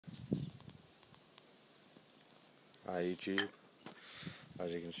Hi YouTube,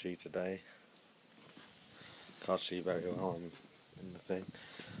 as you can see today, can't see very well in the thing,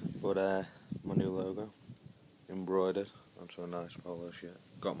 but my new logo, embroidered onto a nice polo shirt,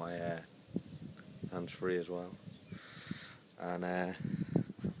 got my hands free as well, and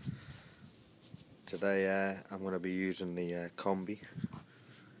today I'm going to be using the Combi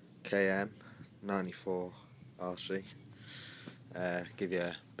Km94 RC. Give you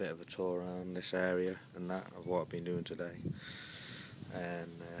a bit of a tour around this area and that of what I've been doing today,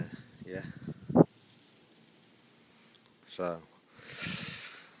 and yeah, so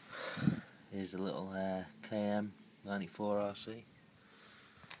here's the little Km94 RC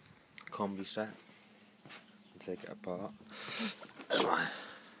Combi set. Take it apart.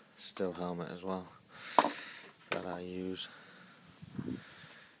 Still helmet as well that I use. You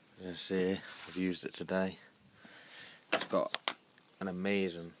can see I've used it today. It's got an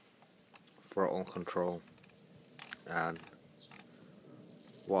amazing throttle control, and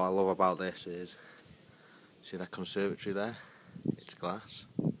what I love about this is, see that conservatory there? It's glass,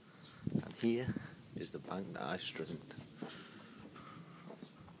 and here is the bank that I stringed.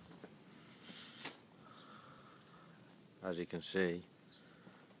 As you can see,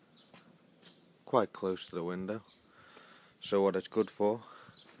 quite close to the window, so what it's good for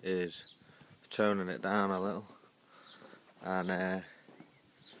is toning it down a little, and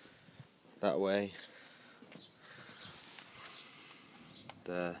that way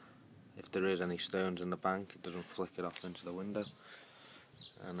if there is any stones in the bank, it doesn't flick it off into the window.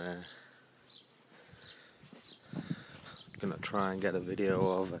 And I'm gonna try and get a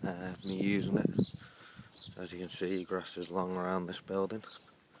video of me using it. As you can see, grass is long around this building.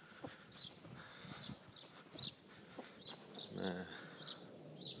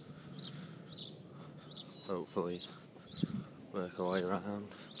 Hopefully work our way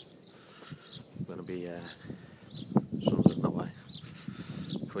around. I'm going to be sun's in the way,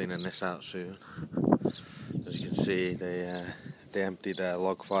 cleaning this out soon. As you can see, they emptied their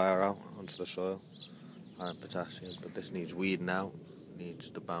log fire out onto the soil, high in potassium, but this needs weeding out, needs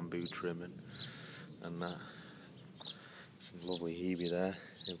the bamboo trimming and that. Some lovely hebe there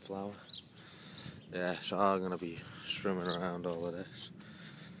in flower. Yeah, so I'm going to be strimming around all of this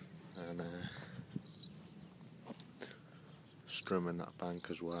and strimming that bank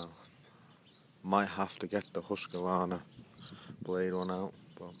as well. Might have to get the Husqvarna blade one out,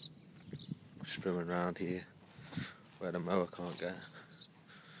 but strimming around here where the mower can't get.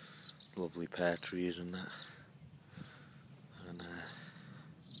 Lovely pear trees and that, and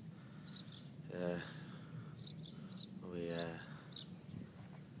yeah,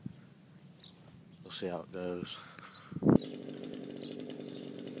 we'll see how it goes.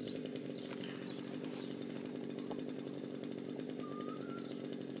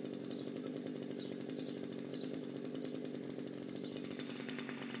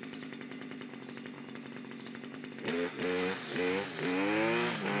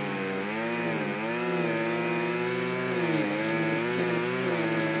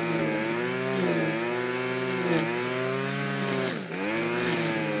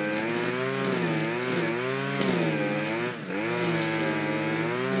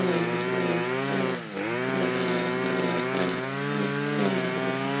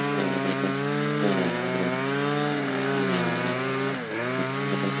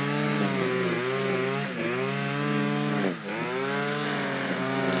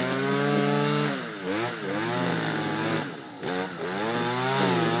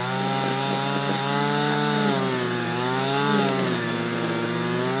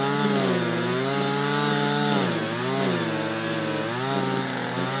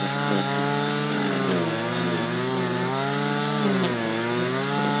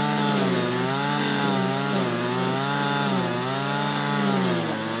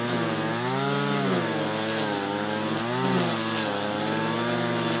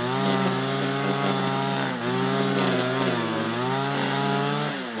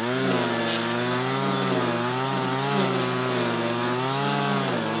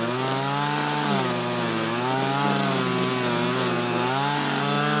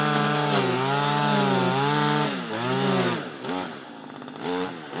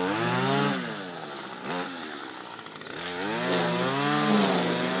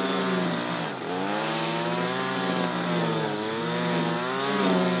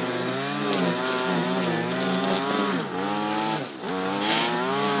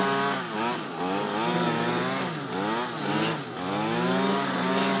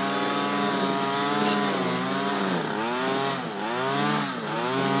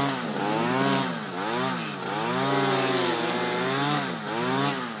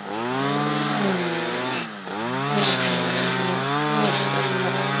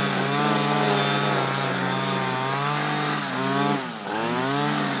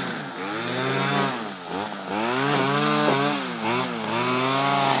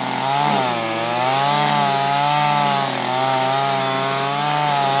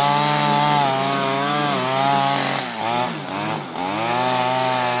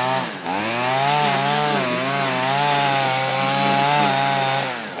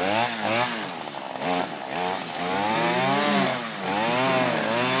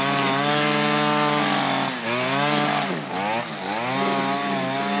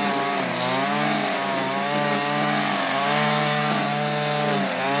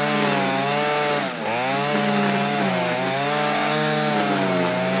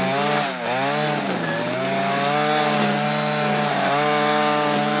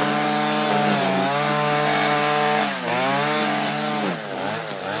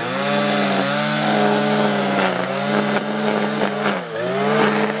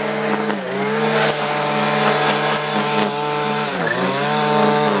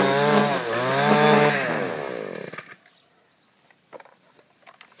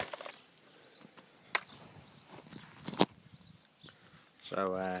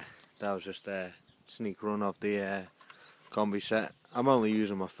 So that was just a sneak run of the combi set. I'm only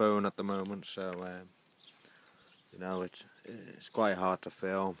using my phone at the moment, so you know, it's quite hard to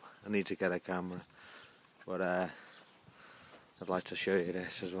film. I need to get a camera, but I'd like to show you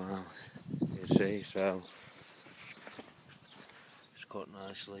this as well. You see, so it's cut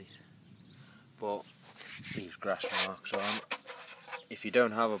nicely, but these grass marks on. If you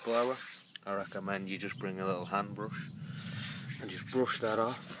don't have a blower, I recommend you just bring a little hand brush and just brush that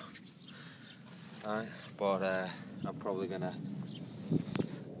off. Right, but I'm probably gonna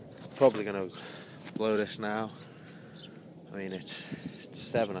blow this now. I mean, it's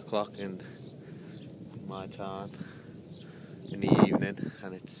 7 o'clock in my time in the evening,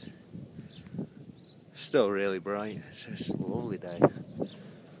 and it's still really bright. It's just a lovely day.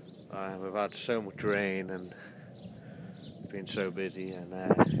 We've had so much rain and been so busy, and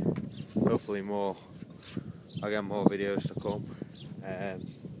hopefully I'll get more videos to come.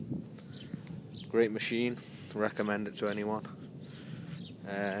 Great machine, recommend it to anyone.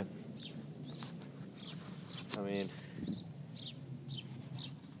 I mean,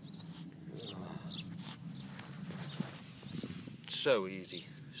 it's so easy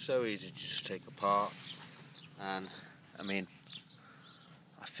to just take apart, and I mean,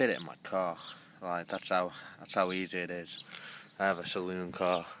 I fit it in my car. Like that's how easy it is. I have a saloon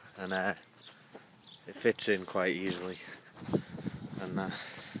car, and it fits in quite easily. And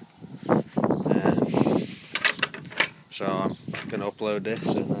so I'm gonna upload this,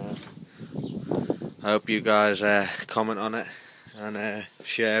 and I hope you guys comment on it and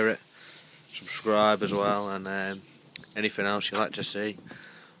share it, subscribe as well, and anything else you'd like to see.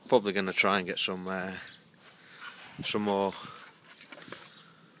 Probably gonna try and get some more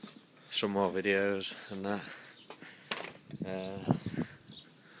videos and that.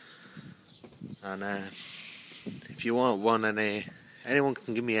 And if you want anyone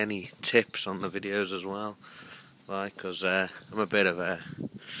can give me any tips on the videos as well, like, because I'm a bit of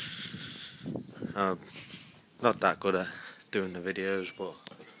not that good at doing the videos, but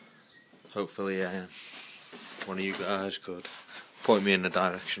hopefully one of you guys could point me in the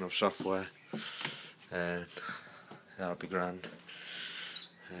direction of software, and that'd be grand.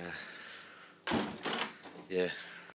 Yeah.